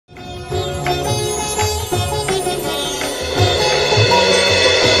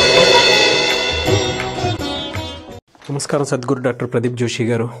నమస్కారం సద్గురు డాక్టర్ ప్రదీప్ జోషి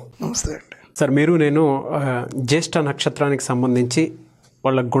గారు. నమస్తే అండి సార్. మీరు నేను జ్యేష్ఠ నక్షత్రానికి సంబంధించి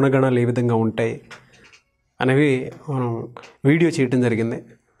వాళ్ళ గుణగణాలు ఏ విధంగా ఉంటాయి అనేవి మనం వీడియో చేయడం జరిగింది.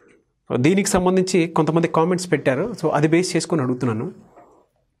 దీనికి సంబంధించి కొంతమంది కామెంట్స్ పెట్టారు. సో అది బేస్ చేసుకొని అడుగుతున్నాను.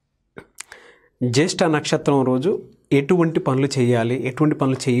 జ్యేష్ఠ నక్షత్రం రోజు ఎటువంటి పనులు చేయాలి, ఎటువంటి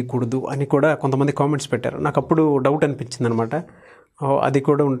పనులు చేయకూడదు అని కూడా కొంతమంది కామెంట్స్ పెట్టారు. నాకు అప్పుడు డౌట్ అనిపించింది అనమాట. అది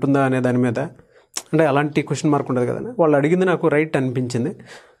కూడా ఉంటుందా అనే దాని మీద. అంటే అలాంటి క్వశ్చన్ మార్క్ ఉంటుంది కదండి. వాళ్ళు అడిగింది నాకు రైట్ అనిపించింది.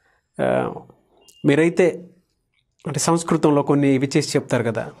 మీరైతే అంటే సంస్కృతంలో కొన్ని ఇవి చేసి చెప్తారు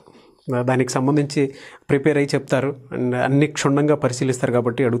కదా, దానికి సంబంధించి ప్రిపేర్ అయ్యి చెప్తారు అండ్ అన్ని క్షుణ్ణంగా పరిశీలిస్తారు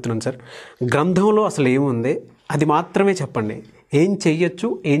కాబట్టి అడుగుతున్నాను సార్. గ్రంథంలో అసలు ఏముంది అది మాత్రమే చెప్పండి. ఏం చెయ్యొచ్చు,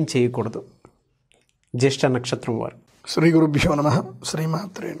 ఏం చేయకూడదు జ్యేష్ఠ నక్షత్రం వారు. శ్రీ గురుభ్యో నమః.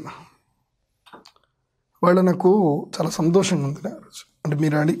 శ్రీమాత్రే నమః. వాళ్ళు నాకు చాలా సంతోషంగా ఉంది. అంటే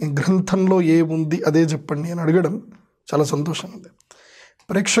మీరు గ్రంథంలో ఏముంది అదే చెప్పండి అని అడగడం చాలా సంతోషంగా ఉంది.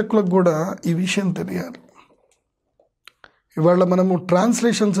 ప్రేక్షకులకు కూడా ఈ విషయం తెలియాలి. ఇవాళ మనము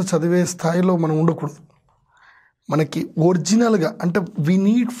ట్రాన్స్లేషన్స్ చదివే స్థాయిలో మనం ఉండకూడదు. మనకి ఒరిజినల్గా అంటే we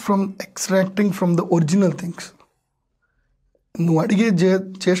need from extracting from the original things. నువ్వు అడిగే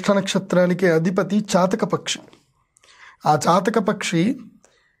జ్యేష్ఠ నక్షత్రానికి అధిపతి చాతక పక్షి. ఆ చాతక పక్షి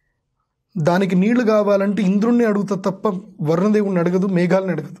దానికి నీళ్లు కావాలంటే ఇంద్రుణ్ణి అడుగుతా తప్ప వర్ణదేవుని అడగదు,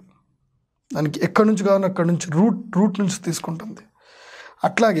 మేఘాలని అడగదు. దానికి ఎక్కడి నుంచి కావాలో అక్కడి నుంచి రూట్ నుంచి తీసుకుంటుంది.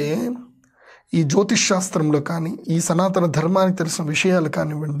 అట్లాగే ఈ జ్యోతిష్ శాస్త్రంలో కానీ, ఈ సనాతన ధర్మానికి తెలిసిన విషయాలు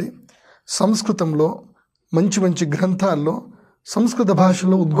కానివ్వండి, సంస్కృతంలో మంచి మంచి గ్రంథాల్లో సంస్కృత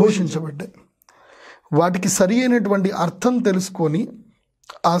భాషలో ఉద్ఘోషించబడ్డాయి. వాటికి సరి అయినటువంటి అర్థం తెలుసుకొని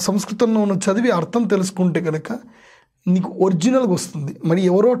ఆ సంస్కృతంలో చదివి అర్థం తెలుసుకుంటే కనుక నీకు ఒరిజినల్గా వస్తుంది. మరి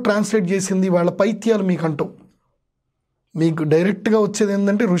ఎవరో ట్రాన్స్లేట్ చేసింది వాళ్ళ పైత్యాలు మీకు అంటావు. మీకు డైరెక్ట్గా వచ్చేది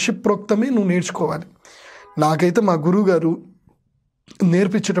ఏంటంటే ఋషిప్రోక్తమే నువ్వు నేర్చుకోవాలి. నాకైతే మా గురువు గారు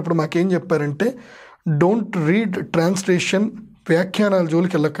నేర్పించేటప్పుడు మాకేం చెప్పారంటే, డోంట్ రీడ్ ట్రాన్స్లేషన్, వ్యాఖ్యానాల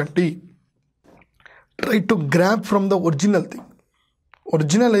జోలికి వెళ్ళకండి. Try to grab from the original thing.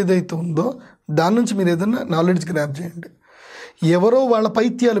 Original ఏదైతే ఉందో దాని నుంచి మీరు ఏదైనా నాలెడ్జ్ గ్రాబ్ చేయండి. ఎవరో వాళ్ళ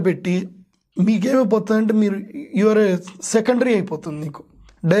పైత్యాలు పెట్టి మీకేమైపోతుందంటే మీరు యువర్ సెకండరీ అయిపోతుంది. నీకు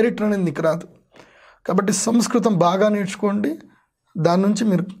డైరెక్టర్ అనేది నీకు రాదు. కాబట్టి సంస్కృతం బాగా నేర్చుకోండి, దాని నుంచి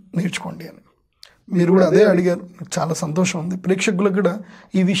మీరు నేర్చుకోండి అని మీరు కూడా అదే అడిగారు. చాలా సంతోషం ఉంది. ప్రేక్షకులకు కూడా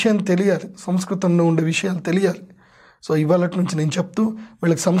ఈ విషయం తెలియాలి, సంస్కృతంలో ఉండే విషయాలు తెలియాలి. సో ఇవాళ నుంచి నేను చెప్తూ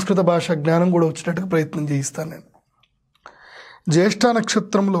వీళ్ళకి సంస్కృత భాష జ్ఞానం కూడా వచ్చేటట్టుగా ప్రయత్నం చేయిస్తాను నేను. జ్యేష్ఠ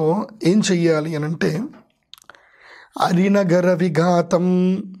నక్షత్రంలో ఏం చెయ్యాలి అని అంటే, అరినగర విఘాతం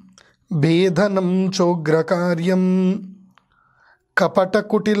భేదనం చోగ్రకార్యం కపట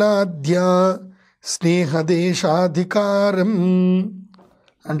కుటిలాద్య స్నేహదేశాధికారం.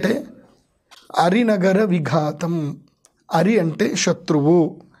 అంటే అరినగర విఘాతం. అరి అంటే శత్రువు.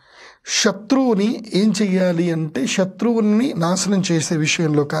 శత్రువుని ఏం చెయ్యాలి అంటే, శత్రువుని నాశనం చేసే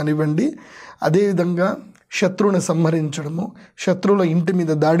విషయంలో కానివ్వండి, అదేవిధంగా శత్రువుని సంహరించడము, శత్రువుల ఇంటి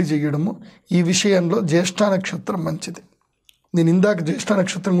మీద దాడి చేయడము, ఈ విషయంలో జ్యేష్ఠ నక్షత్రం మంచిది. నేను ఇందాక జ్యేష్ఠ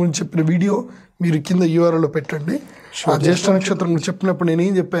నక్షత్రం గురించి చెప్పిన వీడియో మీరు కింద URL పెట్టండి. ఆ జ్యేష్ఠ నక్షత్రం గురించి చెప్పినప్పుడు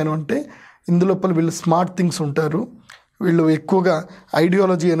నేనేం చెప్పాను అంటే, ఇందులోపల వీళ్ళు స్మార్ట్ థింగ్స్ ఉంటారు, వీళ్ళు ఎక్కువగా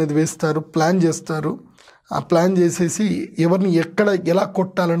ఐడియాలజీ అనేది వేస్తారు, ప్లాన్ చేస్తారు. ఆ ప్లాన్ చేసేసి ఎవరిని ఎక్కడ ఎలా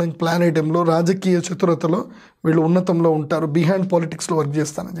కొట్టాలని ప్లాన్ ఐటెంలో, రాజకీయ చతురతలో వీళ్ళు ఉన్నతంలో ఉంటారు. బిహైండ్ పాలిటిక్స్లో వర్క్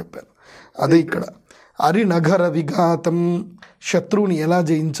చేస్తానని చెప్పాను. అదే ఇక్కడ అరి నగర విఘాతం, శత్రువుని ఎలా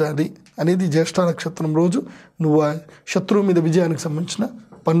జయించాలి అనేది జ్యేష్ఠ నక్షత్రం రోజు నువ్వు ఆ శత్రువు మీద విజయానికి సంబంధించిన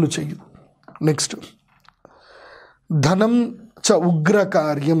పనులు చెయ్యి. నెక్స్ట్ ధనం చ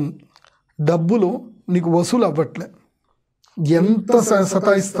ఉగ్రకార్యం. డబ్బులు నీకు వసూలు అవ్వట్లే, ఎంత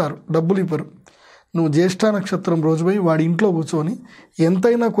సతాయిస్తారు, డబ్బులు ఇవ్వరు. నువ్వు జ్యేష్ఠ నక్షత్రం రోజు పోయి వాడి ఇంట్లో కూర్చొని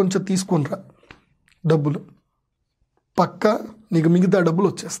ఎంతైనా కొంచెం తీసుకునిరా, డబ్బులు పక్క నీకు మిగతా డబ్బులు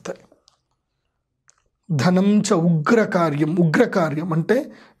వచ్చేస్తాయి. ధనం చ ఉగ్రకార్యం. ఉగ్రకార్యం అంటే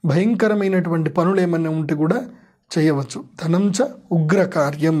భయంకరమైనటువంటి పనులు ఏమైనా ఉంటే కూడా చేయవచ్చు. ధనం చ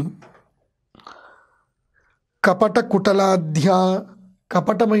ఉగ్రకార్యం. కపట కుటలాధ్య.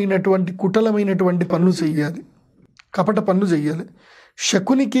 కపటమైనటువంటి కుటలమైనటువంటి పనులు చెయ్యాలి, కపట పనులు చెయ్యాలి.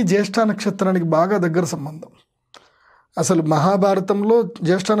 శకునికి జ్యేష్ఠ నక్షత్రానికి బాగా దగ్గర సంబంధం. అసలు మహాభారతంలో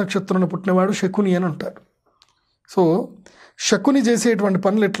జ్యేష్ఠ నక్షత్రంలో పుట్టినవాడు శకుని అని అంటారు. సో శకుని చేసేటువంటి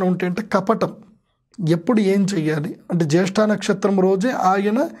పనులు ఎట్లా ఉంటాయంటే కపటం. ఎప్పుడు ఏం చెయ్యాలి అంటే, జ్యేష్ఠ నక్షత్రం రోజే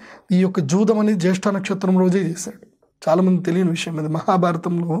ఆయన ఈ యొక్క జూదం అనేది జ్యేష్ఠ నక్షత్రం రోజే చేశాడు. చాలామంది తెలియని విషయం అది.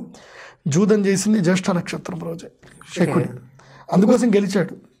 మహాభారతంలో జూదం చేసింది జ్యేష్ఠ నక్షత్రం రోజే శకుని, అందుకోసం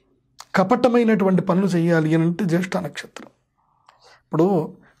గెలిచాడు. కపటమైనటువంటి పనులు చేయాలి అని అంటే జ్యేష్ఠ నక్షత్రం. ఇప్పుడు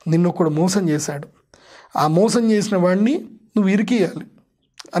నిన్నొకడు మోసం చేశాడు, ఆ మోసం చేసిన వాడిని నువ్వు ఇరికియాలి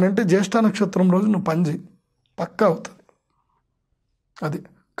అని అంటే జ్యేష్ఠ నక్షత్రం రోజు నువ్వు పని చేయి, పక్కా అవుతుంది. అది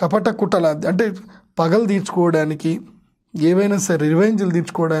కపట కుటల అంటే పగలు తీర్చుకోవడానికి, ఏవైనా సరే రివెంజ్లు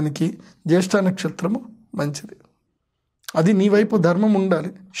తీర్చుకోవడానికి జ్యేష్ఠ నక్షత్రము మంచిది. అది నీ వైపు ధర్మం ఉండాలి.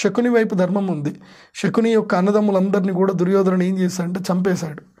 శకుని వైపు ధర్మం ఉంది. శకుని యొక్క అన్నదమ్ములందరినీ కూడా దుర్యోధనుడు ఏం చేశాడంటే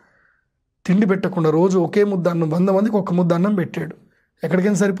చంపేశాడు. తిండి పెట్టకుండా రోజు ఒకే ముద్ద అన్నం, 100 మందికి ఒక ముద్ద అన్నం పెట్టాడు.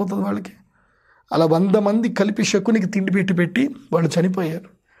 ఎక్కడికైనా సరిపోతుంది వాళ్ళకి. అలా 100 మంది కలిపి శకునికి తిండి పెట్టి వాళ్ళు చనిపోయారు.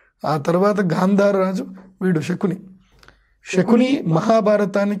 ఆ తర్వాత గాంధార రాజు వీడు శకుని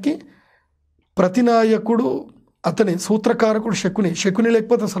మహాభారతానికి ప్రతినాయకుడు, అతని సూత్రకారకుడు శకుని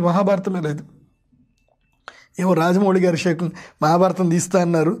లేకపోతే అసలు మహాభారతమే లేదు. ఏమో రాజమౌళి గారు మహాభారతం తీస్తా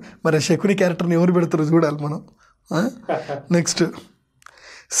అన్నారు, మరి శకుని క్యారెక్టర్ని ఎవరు పెడతారో చూడాలి మనం. నెక్స్ట్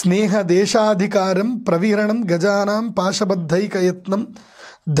స్నేహ దేశాధికారం ప్రవీరణం గజానాం పాశబద్ధైకయత్నం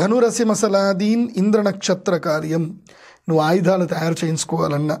ధనురసిమసలాదీన్ ఇంద్ర నక్షత్ర కార్యం. నువ్వు ఆయుధాలు తయారు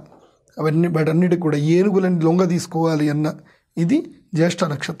చేయించుకోవాలన్నా, అవన్నీ వాటన్నిటికి కూడా ఏనుగులని లొంగ తీసుకోవాలి అన్న, ఇది జ్యేష్ఠ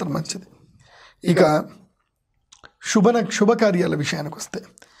నక్షత్రం మంచిది. ఇక శుభకార్యాల విషయానికి వస్తే,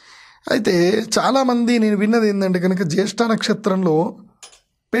 అయితే చాలామంది నేను విన్నది ఏంటంటే కనుక జ్యేష్ఠ నక్షత్రంలో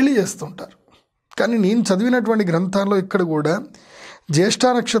పెళ్లి చేస్తుంటారు. కానీ నేను చదివినటువంటి గ్రంథాల్లో ఇక్కడ కూడా జ్యేష్ఠ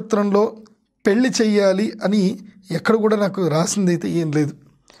నక్షత్రంలో పెళ్లి చెయ్యాలి అని ఎక్కడ కూడా నాకు రాసింది అయితే ఏం లేదు.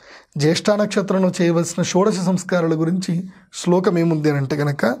 జ్యేష్ఠ నక్షత్రంలో చేయవలసిన షోడశ సంస్కారాల గురించి శ్లోకం ఏముంది అని అంటే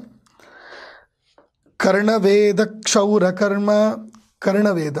కనుక, కర్ణవేద క్షౌరకర్మ.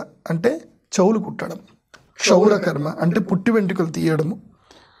 కర్ణవేద అంటే చెవులు కుట్టడం, క్షౌరకర్మ అంటే పుట్టి వెంట్రుకలు తీయడము,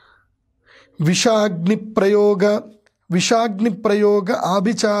 విషాగ్ని ప్రయోగ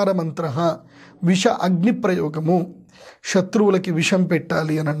ఆభిచార మంత్ర. విష అగ్ని ప్రయోగము, శత్రువులకి విషం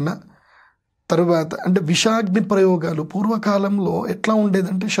పెట్టాలి అని అన్న తరువాత అంటే విషాగ్ని ప్రయోగాలు. పూర్వకాలంలో ఎట్లా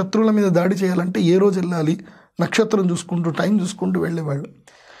ఉండేదంటే శత్రువుల మీద దాడి చేయాలంటే ఏ రోజు వెళ్ళాలి, నక్షత్రం చూసుకుంటూ టైం చూసుకుంటూ వెళ్ళేవాళ్ళు.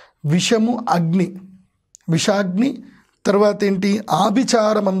 విషము అగ్ని, విషాగ్ని. తర్వాత ఏంటి,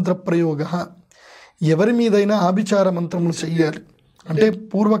 ఆభిచార మంత్ర ప్రయోగ. ఎవరి మీదైనా ఆభిచార మంత్రములు చెయ్యాలి అంటే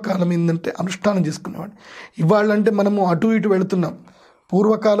పూర్వకాలం ఏంటంటే అనుష్ఠానం చేసుకునేవాడు. ఇవాళంటే మనము అటు ఇటు వెళుతున్నాం.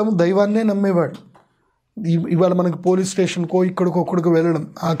 పూర్వకాలము దైవాన్నే నమ్మేవాడు. ఇవాళ మనకు పోలీస్ స్టేషన్కో ఇక్కడికొక్కడికి వెళ్ళడం,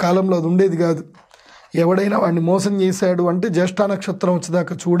 ఆ కాలంలో అది ఉండేది కాదు. ఎవడైనా వాడిని మోసం చేశాడు అంటే జ్యేష్ఠ నక్షత్రం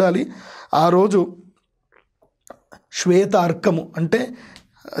వచ్చేదాకా చూడాలి. ఆ రోజు శ్వేత అర్కము అంటే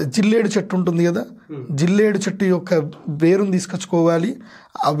జిల్లేడు చెట్టు ఉంటుంది కదా, జిల్లేడు చెట్టు యొక్క వేరును తీసుకొచ్చుకోవాలి.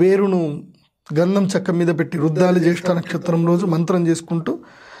 ఆ వేరును గంధం చెక్క మీద పెట్టి రుద్దాలి. జ్యేష్ఠ నక్షత్రం రోజు మంత్రం చేసుకుంటూ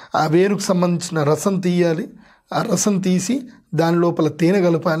ఆ వేరుకు సంబంధించిన రసం తీయాలి. ఆ రసం తీసి దాని లోపల తేనె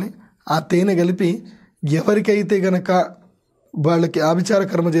కలపాలి. ఆ తేనె కలిపి ఎవరికైతే గనక వాళ్ళకి ఆభిచార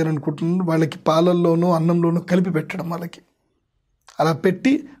కర్మ చేయాలనుకుంటున్నారో వాళ్ళకి పాలల్లోనూ అన్నంలోనూ కలిపి పెట్టడం, వాళ్ళకి అలా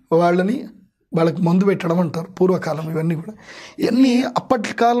పెట్టి వాళ్ళకి మందు పెట్టడం అంటారు పూర్వకాలం. ఇవన్నీ కూడా ఇవన్నీ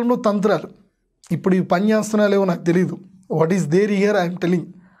అప్పటి కాలంలో తంత్రాలు. ఇప్పుడు ఈ పన్యాసనాలు ఏవో నాకు తెలియదు. What is there here I'm telling.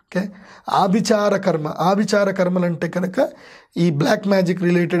 Okay, ఆభిచార కర్మలు అంటే కనుక ఈ బ్లాక్ మ్యాజిక్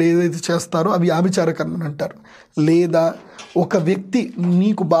రిలేటెడ్ ఏదైతే చేస్తారో అవి ఆభిచార కర్మలు అంటారు. లేదా ఒక వ్యక్తి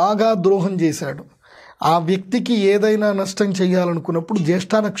నీకు బాగా ద్రోహం చేశాడు, ఆ వ్యక్తికి ఏదైనా నష్టం చేయాలనుకున్నప్పుడు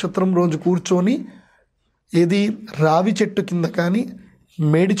జ్యేష్ఠ నక్షత్రం రోజు కూర్చొని ఏది రావి చెట్టు కింద కానీ,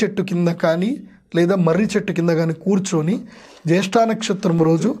 మేడి చెట్టు కింద కానీ, లేదా మర్రి చెట్టు కింద కానీ కూర్చొని జ్యేష్ఠ నక్షత్రం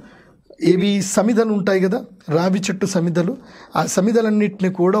రోజు ఏవి సమిధలు ఉంటాయి కదా, రావి చెట్టు సమిధలు, ఆ సమిధలన్నింటినీ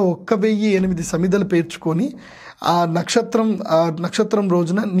కూడా 1008 సమిధలు పేర్చుకొని ఆ నక్షత్రం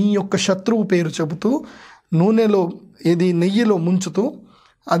రోజున నీ యొక్క శత్రువు పేరు చెబుతూ నూనెలో నెయ్యిలో ముంచుతూ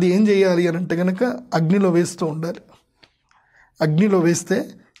అది ఏం చేయాలి అని అంటే కనుక అగ్నిలో వేస్తూ ఉండాలి. అగ్నిలో వేస్తే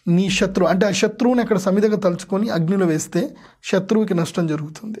నీ శత్రువు అంటే ఆ శత్రువుని అక్కడ సమిధగా తలుచుకొని అగ్నిలో వేస్తే శత్రువుకి నష్టం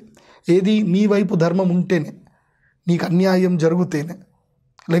జరుగుతుంది. ఏది నీ వైపు ధర్మం ఉంటేనే, నీకు అన్యాయం జరిగితేనే,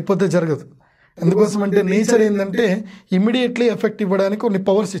 లేకపోతే జరగదు. ఎందుకోసం అంటే నేచర్ ఏంటంటే ఇమ్మీడియట్లీ ఎఫెక్ట్ ఇవ్వడానికి కొన్ని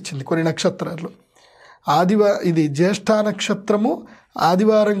పవర్స్ ఇచ్చింది కొన్ని నక్షత్రాలు. ఇది జ్యేష్ఠ నక్షత్రము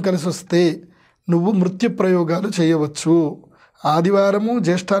ఆదివారం కలిసి వస్తే నువ్వు మృత్యు ప్రయోగాలు చేయవచ్చు. ఆదివారము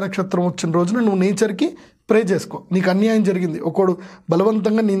జ్యేష్ఠ నక్షత్రం వచ్చిన రోజున నువ్వు నేచర్కి ప్రే చేసుకో. నీకు అన్యాయం జరిగింది, ఒకడు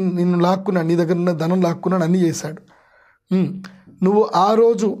బలవంతంగా నిన్ను లాక్కున్నాడు, నీ దగ్గర ఉన్న ధనం లాక్కున్నాడు, అన్నీ చేశాడు. నువ్వు ఆ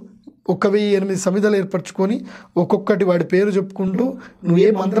రోజు 1008 సమిధలు ఏర్పరచుకొని ఒక్కొక్కటి వాడి పేరు చెప్పుకుంటూ నువ్వు ఏ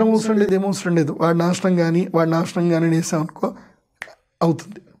మంత్రం అవసరం లేదు, ఏమవసరం లేదు, వాడి నాశనం కానీ వేసావు అనుకో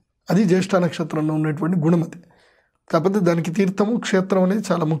అవుతుంది. అది జ్యేష్ఠ నక్షత్రంలో ఉన్నటువంటి గుణం. అది కాకపోతే దానికి తీర్థము క్షేత్రం అనేది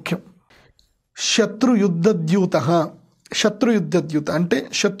చాలా ముఖ్యం. శత్రుయుద్ధద్యూత అంటే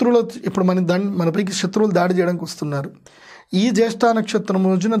శత్రువుల ఇప్పుడు మనపైకి శత్రువులు దాడి చేయడానికి వస్తున్నారు. ఈ జ్యేష్ఠ నక్షత్రం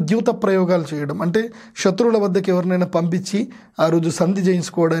రోజున ద్యూత ప్రయోగాలు చేయడం, అంటే శత్రువుల వద్దకు ఎవరినైనా పంపించి ఆ రోజు సంధి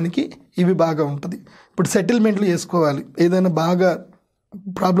చేయించుకోవడానికి ఇవి బాగా ఉంటుంది. ఇప్పుడు సెటిల్మెంట్లు చేసుకోవాలి, ఏదైనా బాగా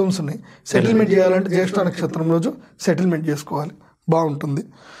ప్రాబ్లమ్స్ ఉన్నాయి, సెటిల్మెంట్ చేయాలంటే జ్యేష్ఠ నక్షత్రం రోజు సెటిల్మెంట్ చేసుకోవాలి, బాగుంటుంది.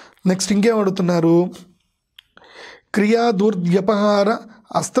 నెక్స్ట్ ఇంకేం అడుగుతున్నారు, క్రియా దుర్వ్యపహార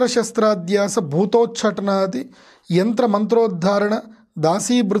అస్త్రశస్త్రాధ్యాస భూతోచ్ఛటనాది యంత్ర మంత్రోద్ధారణ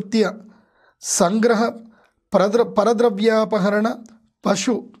దాసీభృత్య సంగ్రహ పరద్రవ్యాపహరణ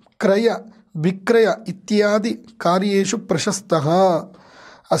పశు క్రయ విక్రయ ఇత్యాది కార్యేషు ప్రశస్తః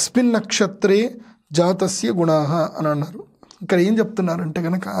అస్మిన్ నక్షత్రే జాతస్య గుణాః అని అన్నారు. ఇక్కడ ఏం చెప్తున్నారంటే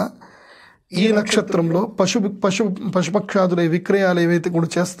కనుక ఈ నక్షత్రంలో పశుపక్షాదుల విక్రయాలు ఏవైతే కూడా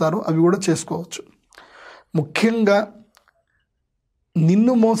చేస్తారో అవి కూడా చేసుకోవచ్చు. ముఖ్యంగా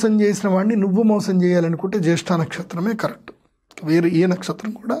నిన్ను మోసం చేసిన వాడిని నువ్వు మోసం చేయాలనుకుంటే జ్యేష్ఠ నక్షత్రమే కరెక్ట్, వేరే ఏ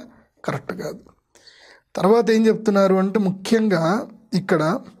నక్షత్రం కూడా కరెక్ట్ కాదు. తర్వాత ఏం చెప్తున్నారు అంటే ముఖ్యంగా ఇక్కడ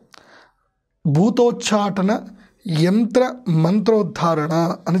భూతోచ్చాటన యంత్ర మంత్రోద్ధారణ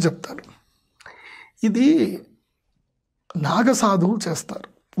అని చెప్తారు. ఇది నాగసాధువులు చేస్తారు.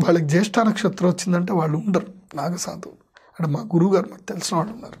 వాళ్ళకి జ్యేష్ఠ నక్షత్రం వచ్చిందంటే వాళ్ళు ఉండరు నాగసాధువులు. అంటే మా గురువుగారు మాకు తెలిసిన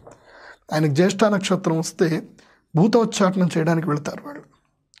వాళ్ళు ఉన్నారు, ఆయనకు జ్యేష్ఠ నక్షత్రం వస్తే భూతోచ్చాటనం చేయడానికి వెళ్తారు వాళ్ళు.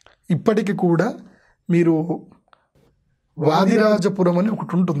 ఇప్పటికి కూడా మీరు వాదిరాజపురం అని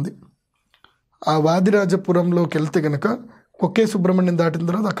ఒకటి ఉంటుంది, ఆ వాదిరాజపురంలోకి వెళ్తే కనుక కొక్కే సుబ్రహ్మణ్యం దాటిన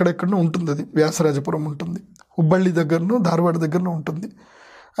తర్వాత అక్కడెక్కడో ఉంటుంది, అది వ్యాసరాజపురం ఉంటుంది, హుబ్బళ్ళి దగ్గరనో ధారవాడ దగ్గరనో ఉంటుంది.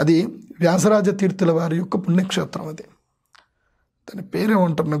 అది వ్యాసరాజ తీర్థుల వారి యొక్క పుణ్యక్షేత్రం. అది దాని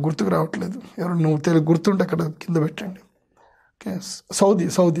పేరేమంటారు నాకు గుర్తుకు రావట్లేదు, ఎవరు నువ్వు తెలుగు గుర్తుంటే అక్కడ కింద పెట్టండి. ఓకే,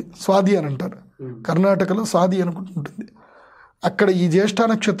 స్వాది అని అంటారు, కర్ణాటకలో స్వాది అనుకుంటుంటుంది. అక్కడ ఈ జ్యేష్ఠ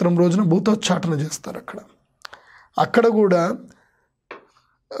నక్షత్రం రోజున భూతోచ్చాటన చేస్తారు. అక్కడ కూడా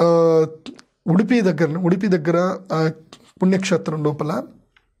ఉడిపి దగ్గర పుణ్యక్షేత్రం లోపల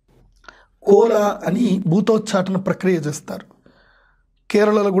కోల అని భూతోచ్చాటన ప్రక్రియ చేస్తారు.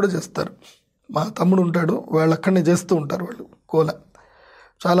 కేరళలో కూడా చేస్తారు, మా తమ్ముడు ఉంటాడు, వాళ్ళు అక్కడనే చేస్తూ ఉంటారు. వాళ్ళు కోల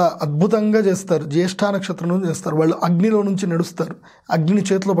చాలా అద్భుతంగా చేస్తారు, జ్యేష్ఠ నక్షత్రం నుంచి చేస్తారు. వాళ్ళు అగ్నిలో నుంచి నడుస్తారు, అగ్నిని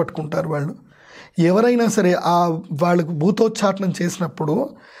చేతిలో పట్టుకుంటారు. వాళ్ళు ఎవరైనా సరే వాళ్ళకు భూతోచ్చాటనం చేసినప్పుడు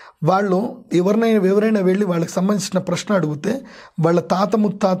వాళ్ళు ఎవరైనా వెళ్ళి వాళ్ళకి సంబంధించిన ప్రశ్న అడిగితే వాళ్ళ తాత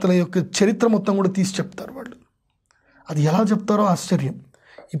ముత్తాతల యొక్క చరిత్ర మొత్తం కూడా తీసి చెప్తారు వాళ్ళు. అది ఎలా చెప్తారో ఆశ్చర్యం.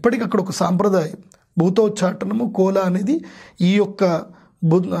 ఇప్పటికి అక్కడ ఒక సాంప్రదాయం, భూతోచ్చాటనము కోల అనేది ఈ యొక్క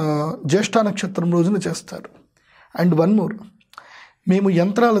జ్యేష్ఠ నక్షత్రం రోజున చేస్తారు. అండ్ వన్ మోర్, మేము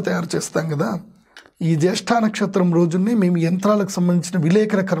యంత్రాలు తయారు చేస్తాం కదా, ఈ జ్యేష్ఠ నక్షత్రం రోజునే మేము యంత్రాలకు సంబంధించిన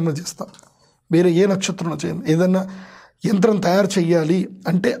విలేఖన కర్మ చేస్తాం. వేరే ఏ నక్షత్రం చేయండి, ఏదన్నా యంత్రం తయారు చేయాలి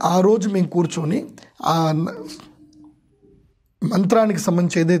అంటే ఆ రోజు మేము కూర్చొని ఆ మంత్రానికి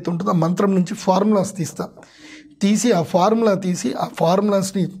సంబంధించి ఏదైతే ఉంటుందో ఆ మంత్రం నుంచి ఫార్ములాస్ తీసి ఆ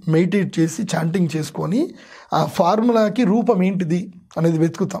ఫార్ములాస్ని మెడిటేట్ చేసి చాంటింగ్ చేసుకొని ఆ ఫార్ములాకి రూపం ఏంటిది అనేది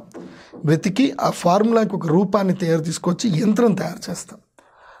వెతికి ఆ ఫార్ములాకి ఒక రూపాన్ని తీసుకొచ్చి యంత్రం తయారు చేస్తాం.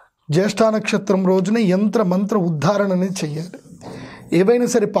 జ్యేష్ఠ నక్షత్రం రోజున యంత్ర మంత్ర ఉద్ధారణ అనేది చెయ్యాలి. ఏవైనా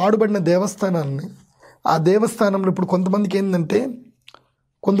సరే పాడుబడిన దేవస్థానాలని, ఆ దేవస్థానంలో ఇప్పుడు కొంతమందికి ఏంటంటే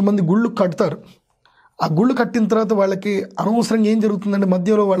కొంతమంది గుళ్ళు కడతారు, ఆ గుళ్ళు కట్టిన తర్వాత వాళ్ళకి అనవసరంగా ఏం జరుగుతుందంటే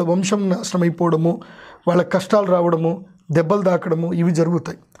మధ్యలో వాళ్ళ వంశం నాశనం అయిపోవడము, వాళ్ళకి కష్టాలు రావడము, దెబ్బలు తాకడము ఇవి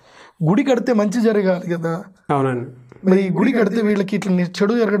జరుగుతాయి. గుడి కడితే మంచి జరగాలి కదా. అవునండి. మరి ఈ గుడి కడితే వీళ్ళకి ఇట్లా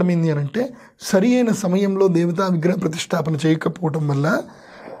చెడు జరగడం ఏంటి అని అంటే సరి అయిన సమయంలో దేవతా విగ్రహ ప్రతిష్టాపన చేయకపోవడం వల్ల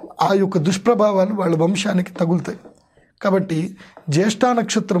ఆ యొక్క దుష్ప్రభావాలు వాళ్ళ వంశానికి తగులుతాయి. కాబట్టి జ్యేష్ఠ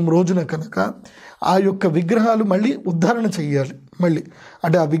నక్షత్రం రోజున కనుక ఆ యొక్క విగ్రహాలు మళ్ళీ ఉద్ధరణ చేయాలి. మళ్ళీ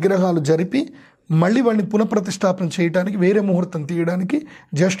అంటే ఆ విగ్రహాలు జరిపి మళ్ళీ వాడిని పునఃప్రతిష్టాపన చేయడానికి వేరే ముహూర్తం తీయడానికి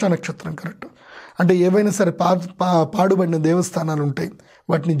జ్యేష్ఠ నక్షత్రం కరెక్ట్. అంటే ఏవైనా సరే పాడుబడిన దేవస్థానాలు ఉంటాయి,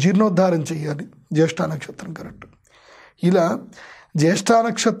 వాటిని జీర్ణోద్ధారం చేయాలి, జ్యేష్ఠ నక్షత్రం కరెక్ట్. ఇలా జ్యేష్ఠ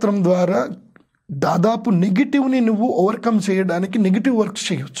నక్షత్రం ద్వారా దాదాపు నెగిటివ్ని నువ్వు ఓవర్కమ్ చేయడానికి నెగిటివ్ వర్క్స్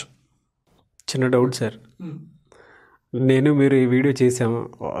చేయవచ్చు. చిన్న డౌట్ సార్, మీరు ఈ వీడియో చేసాము,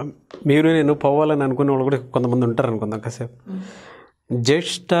 నేను పోవాలని అనుకునే వాళ్ళు కూడా కొంతమంది ఉంటారు అనుకుందాం కాసేపు.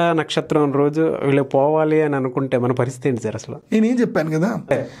 జ్యేష్ఠ నక్షత్రం రోజు వీళ్ళు పోవాలి అని అనుకుంటే మన పరిస్థితి ఏంటి సార్? అసలు నేనేం చెప్పాను కదా,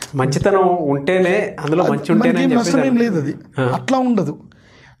 మంచితనం ఉంటేనే అందులో మంచి ఉంటేనే నష్టమేం లేదు. అది అట్లా ఉండదు.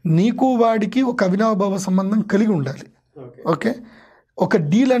 నీకు వాడికి ఒక అవినాభావ సంబంధం కలిగి ఉండాలి. ఓకే, ఒక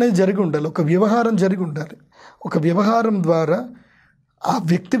డీల్ అనేది జరిగి ఉండాలి, ఒక వ్యవహారం జరిగి ఉండాలి. ఒక వ్యవహారం ద్వారా ఆ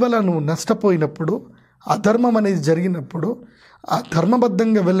వ్యక్తి వల్ల నువ్వు నష్టపోయినప్పుడు, అధర్మం అనేది జరిగినప్పుడు ఆ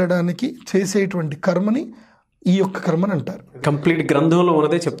ధర్మబద్ధంగా వెళ్ళడానికి చేసేటువంటి కర్మని ఈ యొక్క కర్మని అంటారు. కంప్లీట్ గ్రంథంలో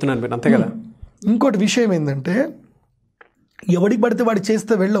ఉన్నదే చెప్తున్నాను మీరు, అంతే కదా. ఇంకోటి విషయం ఏంటంటే ఎవడికి పడితే వాడు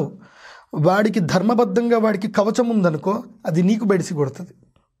చేస్తే వెళ్ళవు. వాడికి ధర్మబద్ధంగా వాడికి కవచం ఉందనుకో, అది నీకు బెడిసి కొడుతుంది.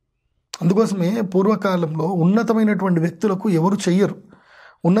 అందుకోసమే పూర్వకాలంలో ఉన్నతమైనటువంటి వ్యక్తులకు ఎవరు చెయ్యరు.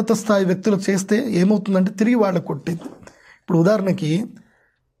 ఉన్నత స్థాయి వ్యక్తులకు చేస్తే ఏమవుతుందంటే తిరిగి వాళ్ళకు కొట్టింది. ఇప్పుడు ఉదాహరణకి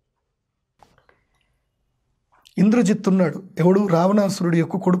ఇంద్రజిత్ ఉన్నాడు. ఎవడు? రావణాసురుడి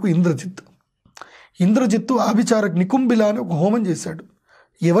యొక్క కొడుకు ఇంద్రజిత్. ఇంద్రజిత్తు ఆభిచారక్ నికుంభిల అని ఒక హోమం చేశాడు.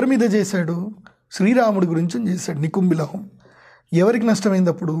 ఎవరి మీద చేశాడు? శ్రీరాముడి గురించి చేశాడు నికుంభిల హోమం. ఎవరికి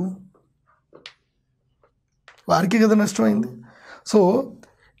నష్టమైంది అప్పుడు? వారికి కదా నష్టమైంది. సో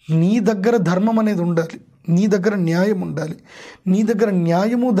నీ దగ్గర ధర్మం అనేది ఉండాలి, నీ దగ్గర న్యాయం ఉండాలి. నీ దగ్గర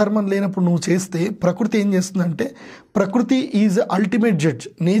న్యాయము ధర్మం లేనప్పుడు నువ్వు చేస్తే ప్రకృతి ఏం చేస్తుందంటే, ప్రకృతి is ultimate judge,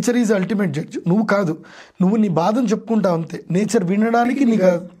 nature is ultimate judge. నువ్వు కాదు, నువ్వు నీ బాధను చెప్పుకుంటావు అంతే. నేచర్ వినడానికి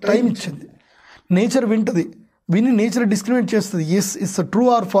నీకు టైం ఇచ్చింది. నేచర్ వింటుంది, విని నేచర్ డిస్క్రిమినేట్ చేస్తుంది, yes it's true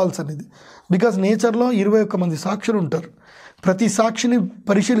or falls అనేది. బికాజ్ నేచర్లో 21 మంది సాక్షులు ఉంటారు. ప్రతి సాక్షిని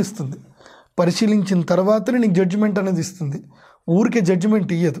పరిశీలిస్తుంది. పరిశీలించిన తర్వాతనే నీకు జడ్జిమెంట్ అనేది ఇస్తుంది. ఊరికే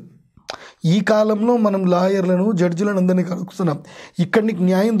జడ్జిమెంట్ ఇయ్యదు. ఈ కాలంలో మనం లాయర్లను, జడ్జిలను అందరినీ కలుగుతున్నాం. ఇక్కడ నీకు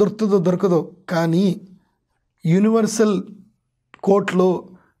న్యాయం దొరుకుతుందో దొరకదో, కానీ యూనివర్సల్ కోర్టులో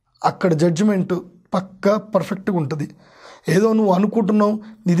అక్కడ జడ్జిమెంట్ పక్కా పర్ఫెక్ట్గా ఉంటుంది. ఏదో నువ్వు అనుకుంటున్నావు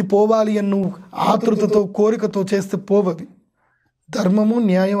ఇది పోవాలి అని నువ్వు ఆతృతతో కోరికతో చేస్తే పోవవి. ధర్మము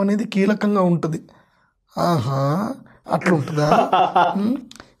న్యాయం అనేది కీలకంగా ఉంటుంది. ఆహా, అట్లుంటుందా?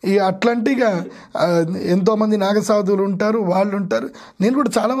 ఇక అట్లాంటి ఇక ఎంతోమంది నాగసాధువులు ఉంటారు, వాళ్ళు ఉంటారు. నేను కూడా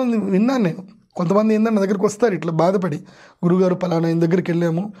చాలామంది విన్నాను. నేను కొంతమంది ఏంటంటే నా దగ్గరికి వస్తారు ఇట్లా బాధపడి, గురుగారు పలానా ఆయన దగ్గరికి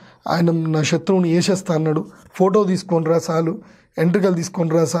వెళ్ళాము, ఆయన నా శత్రువుని వేసేస్తా అన్నాడు, ఫోటో తీసుకొని రా చాలు, ఎంట్రికలు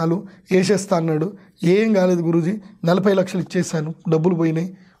తీసుకొని రా చాలు, వేసేస్తా అన్నాడు. ఏం కాలేదు గురూజీ, 40 లక్షలు ఇచ్చేసాను, డబ్బులు పోయినాయి.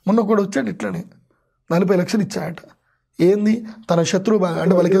 మొన్న కూడా వచ్చాడు ఇట్లానే 40 లక్షలు ఇచ్చాయట. ఏంది? తన శత్రువు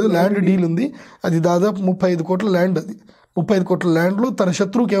అంటే వాళ్ళకి ఏదో ల్యాండ్ డీల్ ఉంది, అది దాదాపు 35 కోట్ల ల్యాండ్. అది 35 కోట్ల ల్యాండ్లో తన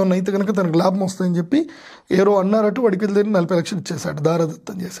శత్రువుకి ఏమన్నా అయితే కనుక తనకు లాభం వస్తుందని చెప్పి ఎవరో అన్నారట, వాడికి వెళ్ళి 40 లక్షలు ఇచ్చేసాడు,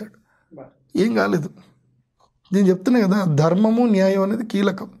 దారదత్తం చేశాడు. ఏం కాలేదు. నేను చెప్తున్నా కదా, ధర్మము న్యాయం అనేది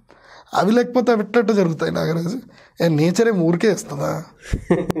కీలకం. అవి లేకపోతే అవి ఎట్లట్ట జరుగుతాయి నాగరాజు? నేచర్ ఏం ఊరికే ఇస్తుందా?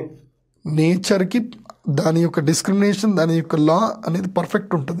 నేచర్కి దాని యొక్క డిస్క్రిమినేషన్, దాని యొక్క లా అనేది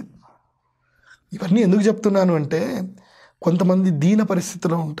పర్ఫెక్ట్ ఉంటుంది. ఇవన్నీ ఎందుకు చెప్తున్నాను అంటే, కొంతమంది దీన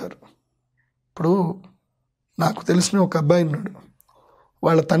పరిస్థితిలో ఉంటారు. ఇప్పుడు నాకు తెలిసిన ఒక అబ్బాయి ఉన్నాడు,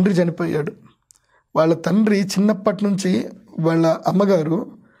 వాళ్ళ తండ్రి చనిపోయాడు. వాళ్ళ తండ్రి చిన్నప్పటి నుంచి వాళ్ళ అమ్మగారు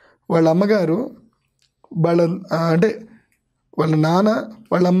అంటే వాళ్ళ నాన్న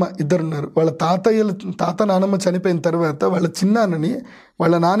వాళ్ళ అమ్మ ఇద్దరు ఉన్నారు. వాళ్ళ తాత నానమ్మ చనిపోయిన తర్వాత వాళ్ళ చిన్నాన్నని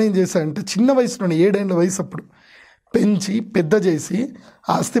వాళ్ళ నాన్న ఏం చేశాడంటే, చిన్న వయసులోనే 7 ఏళ్ళ వయసు అప్పుడు పెంచి పెద్ద చేసి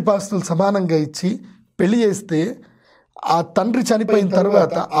ఆస్తిపాస్తులు సమానంగా ఇచ్చి పెళ్లి చేస్తే, ఆ తండ్రి చనిపోయిన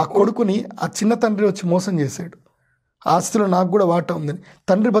తర్వాత ఆ కొడుకుని ఆ చిన్న తండ్రి వచ్చి మోసం చేశాడు. ఆస్తిలో నాకు కూడా వాటా ఉందని.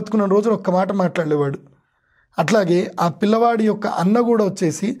 తండ్రి బతుకున్న రోజులు ఒక్క మాట మాట్లాడేవాడు. అట్లాగే ఆ పిల్లవాడి యొక్క అన్న కూడా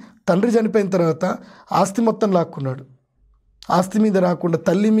వచ్చేసి తండ్రి చనిపోయిన తర్వాత ఆస్తి మొత్తం లాక్కున్నాడు. ఆస్తి మీద రాకుండా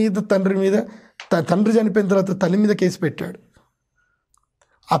తల్లి మీద, తండ్రి మీద, తండ్రి చనిపోయిన తర్వాత తల్లి మీద కేసు పెట్టాడు.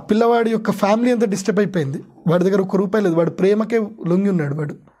 ఆ పిల్లవాడి యొక్క ఫ్యామిలీ అంతా డిస్టర్బ్ అయిపోయింది. వాడి దగ్గర ₹1 లేదు. వాడు ప్రేమకే లొంగి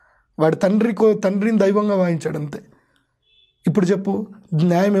ఉన్నాడు. వాడు తండ్రిని దైవంగా వాయించాడు అంతే. ఇప్పుడు చెప్పు,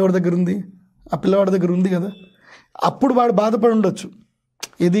 న్యాయం ఎవరి దగ్గర ఉంది? ఆ పిల్లవాడి దగ్గర ఉంది కదా. అప్పుడు వాడు బాధపడి ఉండొచ్చు,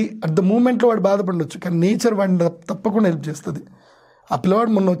 ఇది అట్ ద మూమెంట్లో వాడు బాధపడి ఉండొచ్చు, కానీ నేచర్ వాడిని తప్పకుండా హెల్ప్ చేస్తుంది. ఆ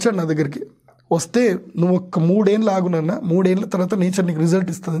పిల్లవాడు మొన్న వచ్చాడు నా దగ్గరికి. వస్తే నువ్వు ఒక 3 ఏళ్ళు ఆగునన్నా, 3 ఏళ్ళ తర్వాత నేచర్ నీకు రిజల్ట్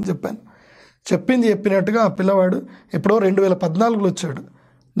ఇస్తుందని చెప్పాను. చెప్పినట్టుగా ఆ పిల్లవాడు ఎప్పుడో 2014లో వచ్చాడు.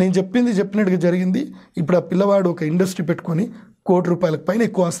 నేను చెప్పినట్టుగా జరిగింది. ఇప్పుడు ఆ పిల్లవాడు ఒక ఇండస్ట్రీ పెట్టుకొని ₹1 కోటి పైన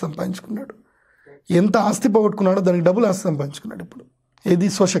ఎక్కువ ఆస్తి సంపాదించుకున్నాడు. ఎంత ఆస్తి పోగొట్టుకున్నాడో దానికి డబుల్ ఆస్తి సంపాదించుకున్నాడు ఇప్పుడు. ఏది?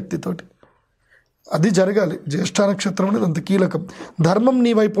 స్వశక్తితోటి. అది జరగాలి. జ్యేష్ఠ నక్షత్రం అనేది అంత కీలకం. ధర్మం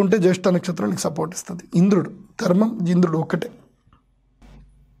నీ వైపు ఉంటే జ్యేష్ఠ నక్షత్రం నీకు సపోర్ట్ ఇస్తుంది. ఇంద్రుడు ఒక్కటే.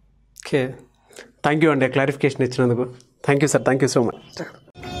 ఓకే, థ్యాంక్ యూ అండి క్లారిఫికేషన్ ఇచ్చినందుకు. Thank you sir, thank you so much.